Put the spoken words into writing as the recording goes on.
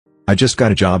I just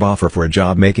got a job offer for a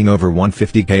job making over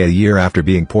 $150K a year after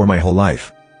being poor my whole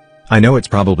life. I know it's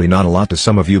probably not a lot to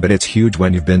some of you, but it's huge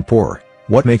when you've been poor.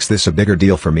 What makes this a bigger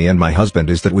deal for me and my husband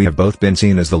is that we have both been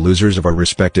seen as the losers of our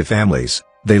respective families.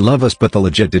 They love us but they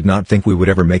legit did not think we would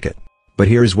ever make it. But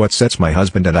here's what sets my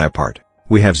husband and I apart.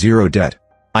 We have zero debt.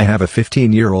 I have a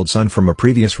 15-year-old son from a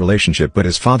previous relationship, but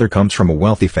his father comes from a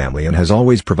wealthy family and has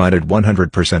always provided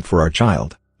 100% for our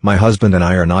child. My husband and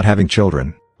I are not having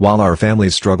children, while our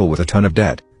families struggle with a ton of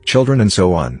debt, children and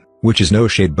so on, which is no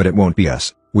shade but it won't be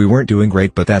us. We weren't doing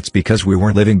great, but that's because we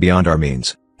weren't living beyond our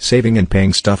means, saving and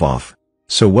paying stuff off.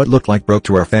 So what looked like broke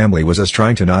to our family was us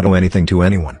trying to not owe anything to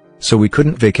anyone. So we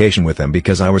couldn't vacation with them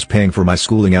because I was paying for my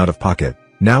schooling out of pocket.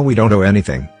 Now we don't owe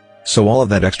anything. So all of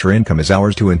that extra income is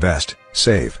ours to invest,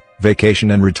 save, vacation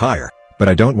and retire. But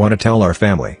I don't want to tell our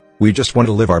family. We just want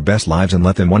to live our best lives and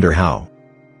let them wonder how.